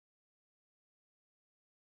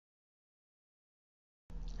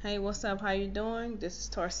Hey, what's up? How you doing? This is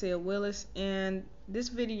Tarcia Willis, and this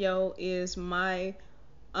video is my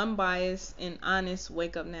unbiased and honest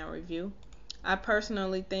Wake Up Now review. I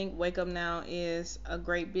personally think Wake Up Now is a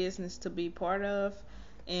great business to be part of,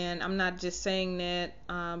 and I'm not just saying that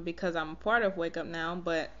because I'm a part of Wake Up Now,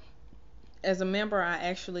 but as a member, I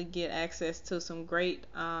actually get access to some great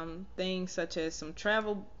things such as some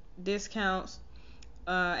travel discounts,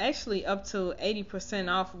 actually up to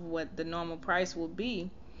 80% off of what the normal price will be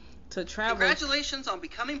to travel. Congratulations on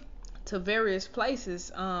becoming to various places.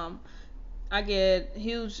 I get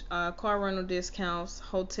huge car rental discounts,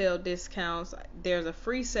 hotel discounts. There's a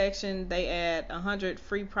free section. They add 100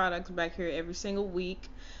 free products back here every single week.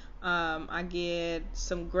 I get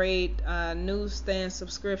some great newsstand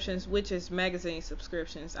subscriptions, which is magazine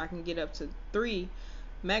subscriptions. I can get up to 3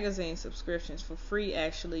 magazine subscriptions for free,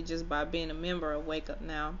 actually, just by being a member of Wake Up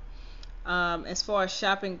Now. As far as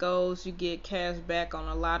shopping goes, you get cash back on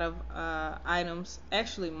a lot of items.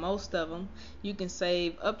 Actually, most of them. You can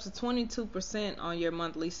save up to 22% on your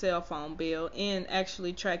monthly cell phone bill and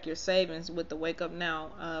actually track your savings with the Wake Up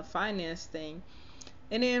Now finance thing.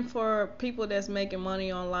 And then for people that's making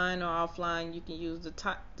money online or offline, you can use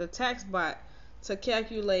the tax bot to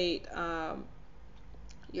calculate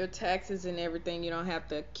your taxes and everything. You don't have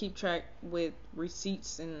to keep track with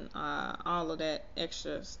receipts and all of that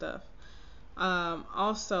extra stuff.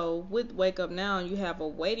 Also, with Wake Up Now, you have a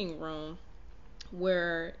waiting room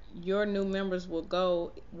where your new members will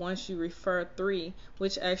go once you refer 3,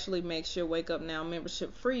 which actually makes your Wake Up Now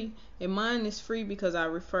membership free. And mine is free because I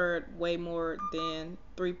referred way more than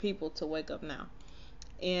 3 people to Wake Up Now.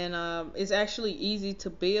 And it's actually easy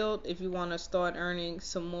to build if you want to start earning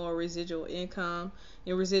some more residual income.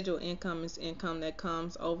 And residual income is income that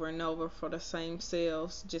comes over and over for the same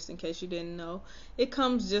sales. Just in case you didn't know, it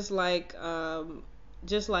comes just like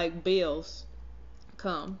bills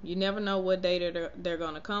come. You never know what day they're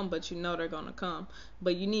gonna come, but you know they're gonna come.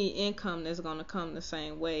 But you need income that's gonna come the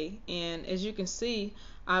same way. And as you can see,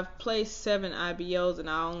 I've placed 7 IBOs and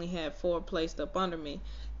I only had 4 placed up under me.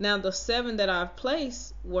 Now the 7 that I've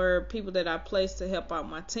placed were people that I placed to help out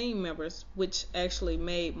my team members, which actually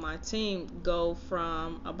made my team go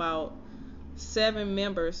from about 7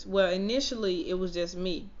 members. Well, initially it was just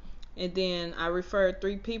me, and then I referred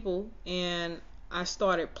 3 people and I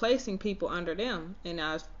started placing people under them, and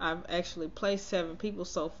I've actually placed 7 people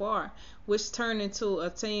so far, which turned into a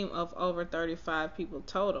team of over 35 people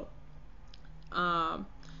total.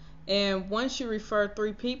 And once you refer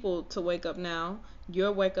 3 people to Wake Up Now,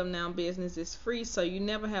 your Wake Up Now business is free, so you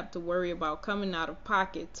never have to worry about coming out of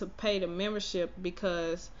pocket to pay the membership,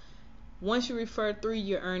 because once you refer 3,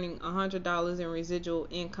 you're earning $100 in residual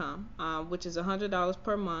income, which is $100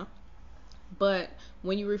 per month. But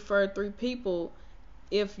when you refer 3 people,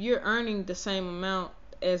 if you're earning the same amount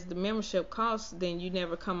as the membership costs, then you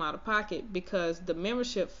never come out of pocket, because the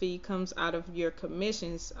membership fee comes out of your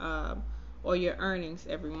commissions or your earnings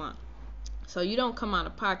every month. So you don't come out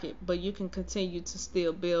of pocket, but you can continue to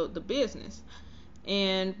still build the business.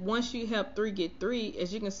 And once you help 3 get 3,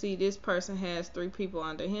 as you can see, this person has 3 people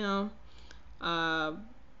under him.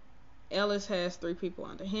 Ellis has 3 people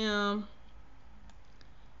under him.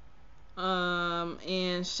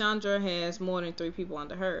 And Chandra has more than 3 people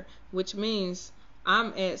under her, which means I'm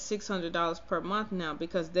at $600 per month now,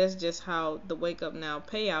 because that's just how the Wake Up Now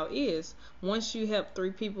payout is. Once you help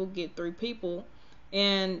 3 people get 3 people,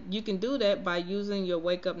 and you can do that by using your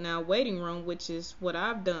Wake Up Now waiting room, which is what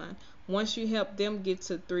I've done. Once you help them get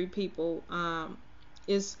to 3 people,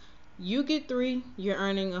 is you get 3, you're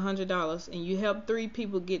earning $100, and you help 3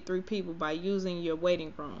 people get 3 people by using your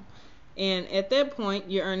waiting room. And at that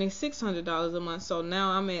point, you're earning $600 a month. So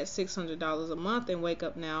now I'm at $600 a month in Wake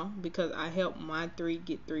Up Now because I helped my 3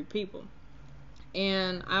 get 3 people.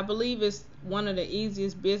 And I believe it's one of the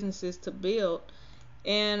easiest businesses to build.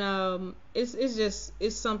 And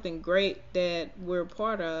it's something great that we're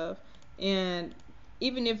part of. And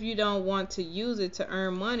even if you don't want to use it to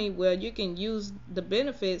earn money, well, you can use the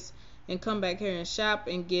benefits and come back here and shop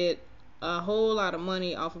and get a whole lot of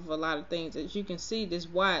money off of a lot of things. As you can see, this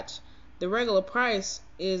watch, the regular price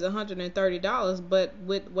is $130, but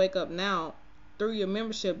with Wake Up Now, through your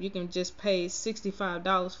membership, you can just pay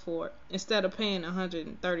 $65 for it instead of paying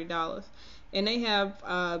 $130. And they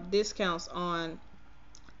have discounts on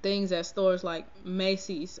things at stores like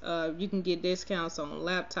Macy's. You can get discounts on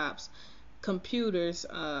laptops, computers,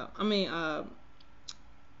 on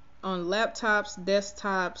laptops,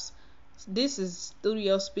 desktops. This is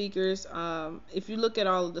studio speakers. If you look at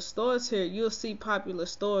all of the stores here, you'll see popular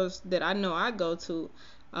stores that I know I go to.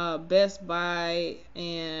 Best Buy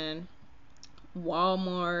and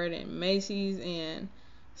Walmart and Macy's and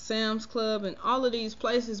Sam's Club, and all of these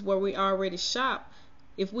places where we already shop.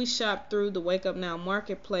 If we shop through the Wake Up Now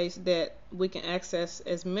marketplace that we can access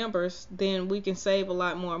as members, then we can save a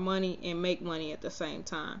lot more money and make money at the same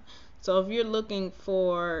time. So if you're looking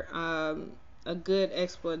for a good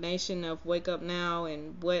explanation of Wake Up Now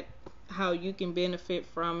and how you can benefit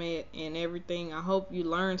from it and everything, I hope you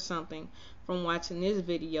learned something from watching this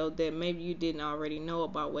video that maybe you didn't already know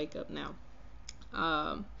about Wake Up Now.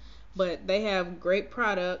 But they have great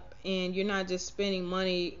product, and you're not just spending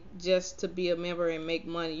money just to be a member and make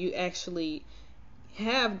money. You actually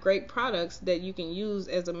have great products that you can use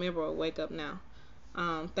as a member of Wake Up Now.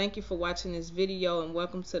 Thank you for watching this video, and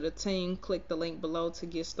welcome to the team. Click the link below to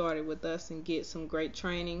get started with us and get some great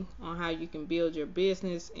training on how you can build your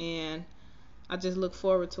business, and I just look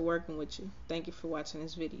forward to working with you. Thank you for watching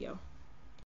this video.